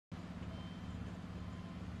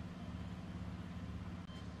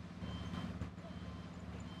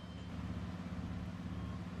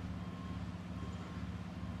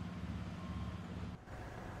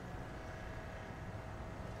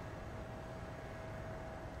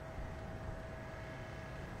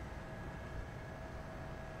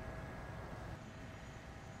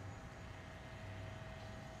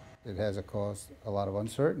It has caused a lot of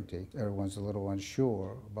uncertainty. Everyone's a little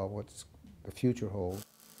unsure about what the future holds.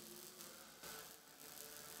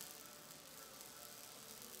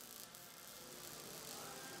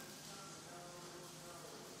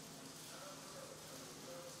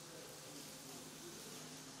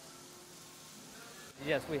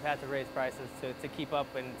 Yes, we've had to raise prices to keep up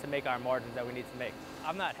and to make our margins that we need to make.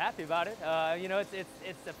 I'm not happy about it. You know,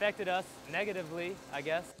 it's affected us negatively, I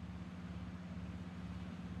guess.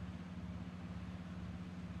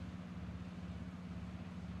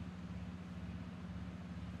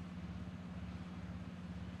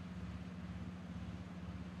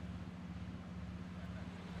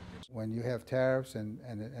 When you have tariffs and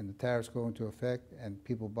the tariffs go into effect and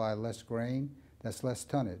people buy less grain, that's less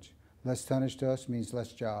tonnage. Less tonnage to us means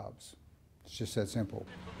less jobs. It's just that simple.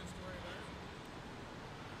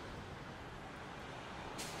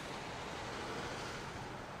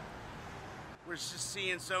 We're just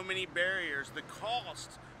seeing so many barriers. The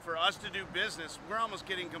cost for us to do business, we're almost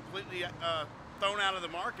getting completely thrown out of the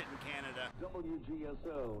market in Canada.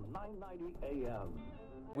 WGSO 990 AM.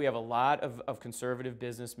 We have a lot of conservative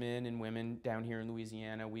businessmen and women down here in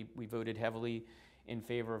Louisiana. We voted heavily in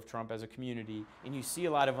favor of Trump as a community, and you see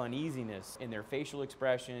a lot of uneasiness in their facial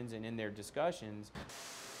expressions and in their discussions.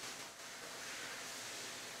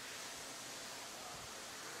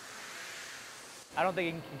 I don't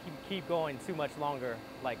think it can keep going too much longer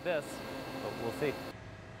like this, but we'll see.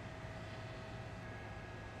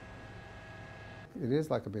 It is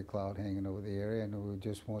like a big cloud hanging over the area, and we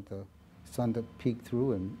just want the sun to peek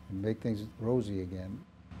through and make things rosy again.